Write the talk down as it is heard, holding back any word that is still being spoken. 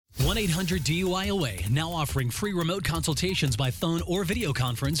1-800-DUIOA, now offering free remote consultations by phone or video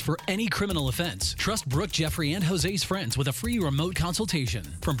conference for any criminal offense. Trust Brooke, Jeffrey, and Jose's friends with a free remote consultation.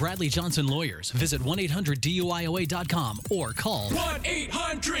 From Bradley Johnson Lawyers, visit 1-800-DUIOA.com or call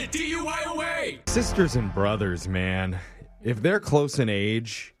 1-800-DUIOA. Sisters and brothers, man. If they're close in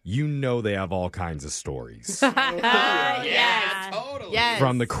age, you know they have all kinds of stories. Yeah, totally. Yes.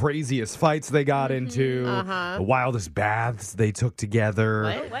 From the craziest fights they got into, the wildest baths they took together,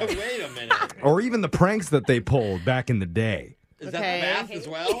 What? Wait a minute. or even the pranks that they pulled back in the day. Is that Okay. the bath as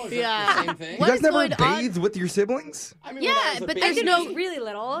well? Is Yeah. that the same thing? What You guys is never going on? bathed with your siblings? I mean, Yeah, when I was a but baby- there's no really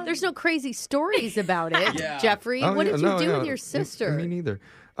little. There's no crazy stories about it, Yeah. Jeffrey. Oh, What yeah, did you no, do yeah. with your sister? Me neither.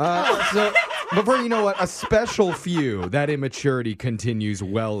 So, before you know what, a special few, that immaturity continues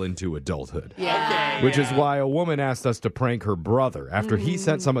well into adulthood. Yeah. Okay, Which is yeah. why a woman asked us to prank her brother after he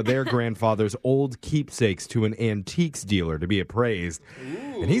sent some of their grandfather's old keepsakes to an antiques dealer to be appraised.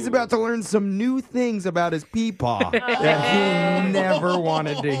 And he's about to learn some new things about his peepaw that he never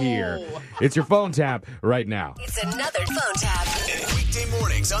wanted to hear. It's your phone tap right now. It's another phone tap. Weekday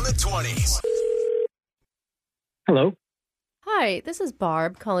mornings on the 20s. Hello. Hi, this is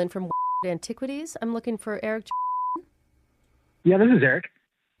Barb calling from Antiquities. I'm looking for Eric. Yeah, this is Eric.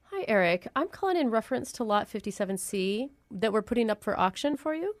 Hi, Eric. I'm calling in reference to Lot 57C that we're putting up for auction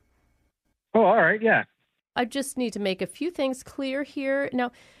for you. Oh, all right. Yeah. I just need to make a few things clear here.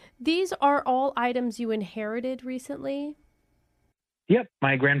 Now, these are all items you inherited recently. Yep.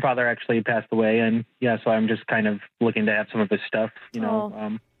 My grandfather actually passed away, and yeah, so I'm just kind of looking to have some of his stuff. You know.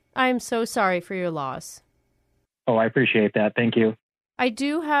 Oh. I'm so sorry for your loss. Oh, I appreciate that. Thank you. I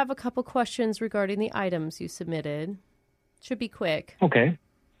do have a couple questions regarding the items you submitted. Should be quick. Okay.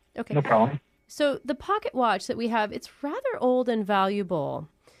 Okay. No problem. So the pocket watch that we have, it's rather old and valuable.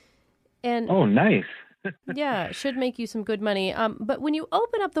 And Oh, nice. yeah, it should make you some good money. But when you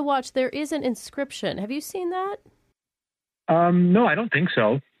open up the watch, there is an inscription. Have you seen that? No, I don't think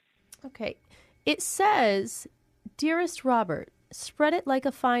so. Okay. It says, "Dearest Robert, spread it like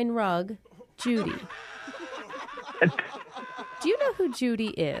a fine rug, Judy." Do you know who Judy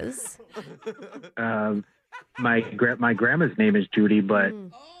is? My grandma's name is Judy, but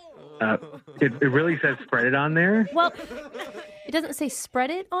it really says spread it on there. Well, it doesn't say spread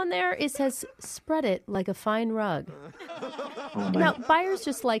it on there. It says spread it like a fine rug. Now, buyers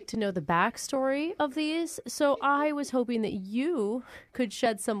just like to know the backstory of these, so I was hoping that you could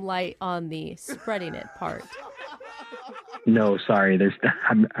shed some light on the spreading it part. No, sorry.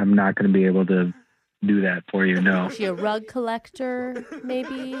 I'm not going to be able to do that for you. No. Is she a rug collector,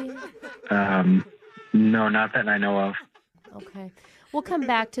 maybe? No, not that I know of. Okay. We'll come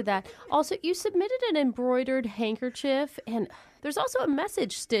back to that. Also, you submitted an embroidered handkerchief, and there's also a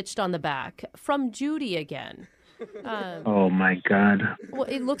message stitched on the back from Judy again. Oh my God. Well,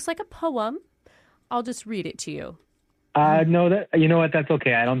 it looks like a poem. I'll just read it to you. No, you know what? That's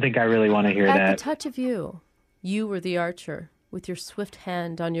okay. I don't think I really want to hear At that. the touch of you, you were the archer with your swift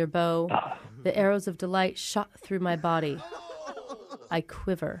hand on your bow. The arrows of delight shot through my body. I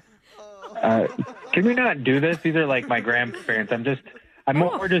quiver. Can we not do this? These are like my grandparents. I'm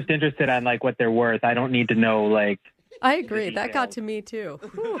more just interested on like what they're worth. I don't need to know like. I agree. That got to me too.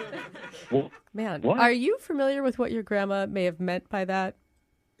 Well, Man, what? are you familiar with what your grandma may have meant by that?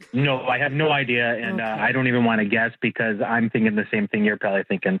 No, I have no idea, and Okay. I don't even want to guess because I'm thinking the same thing you're probably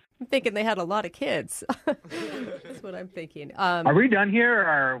thinking. I'm thinking they had a lot of kids. That's what I'm thinking. Are we done here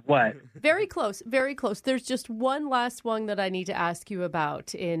or what? Very close, very close. There's just one last one that I need to ask you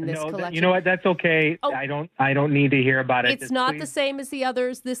about in this No, collection. you know what? That's okay. Oh. I don't need to hear about it. It's Just not please- the same as the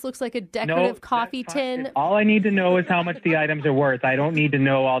others. This looks like a No, decorative coffee that's fine. tin. All I need to know is how much the items are worth. I don't need to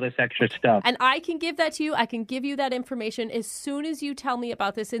know all this extra stuff. And I can give that to you. I can give you that information as soon as you tell me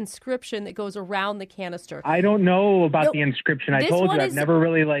about this inscription that goes around the canister. I don't know about No, the inscription. I this told one you I've is- never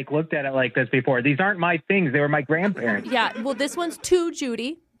really like looked at it like this before. These aren't my things. They were my grandparents. Yeah, well, this one's to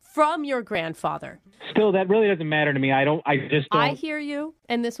Judy from your grandfather. Still, that really doesn't matter to me. I just don't. I hear you,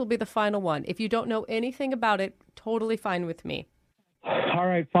 and this will be the final one. If you don't know anything about it, totally fine with me. All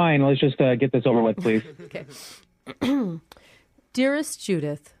right, fine. Let's just get this over with, please. Okay. Dearest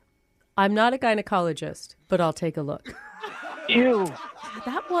Judith, I'm not a gynecologist, but I'll take a look. Ew.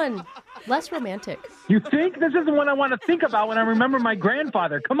 That one, less romantic. You think this is the one I want to think about when I remember my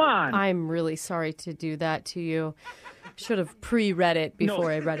grandfather? Come on. I'm really sorry to do that to you. Should have pre-read it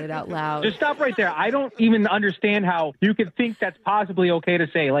before I read it out loud. Just stop right there. I don't even understand how you could think that's possibly okay to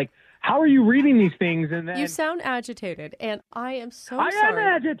say. Like, how are you reading these things and then You sound agitated, and I am so I am sorry.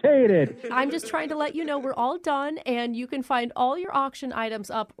 agitated. I'm just trying to let you know we're all done, and you can find all your auction items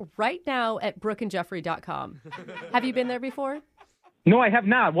up right now at brookandjeffrey.com. Have you been there before? No, I have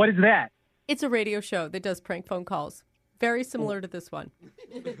not. What is that? It's a radio show that does prank phone calls. Very similar to this one.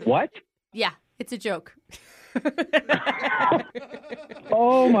 What? Yeah, it's a joke.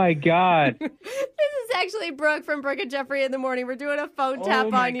 Oh, my God. This is actually Brooke from Brooke and Jeffrey in the Morning. We're doing a phone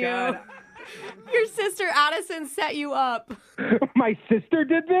tap on you. God. Your sister Addison set you up. My sister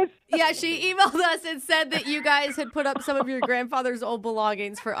did this? Yeah, she emailed us and said that you guys had put up some of your grandfather's old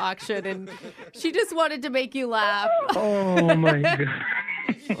belongings for auction, and she just wanted to make you laugh. Oh, my God.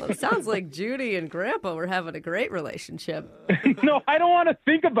 Well, it sounds like Judy and Grandpa were having a great relationship. No, I don't want to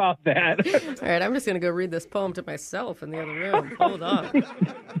think about that. All right, I'm just going to go read this poem to myself in the other room. Hold on.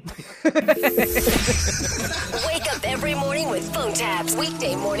 Wake up every morning with phone taps.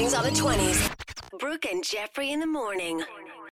 Weekday mornings on the 20s. Brooke and Jeffrey in the Morning.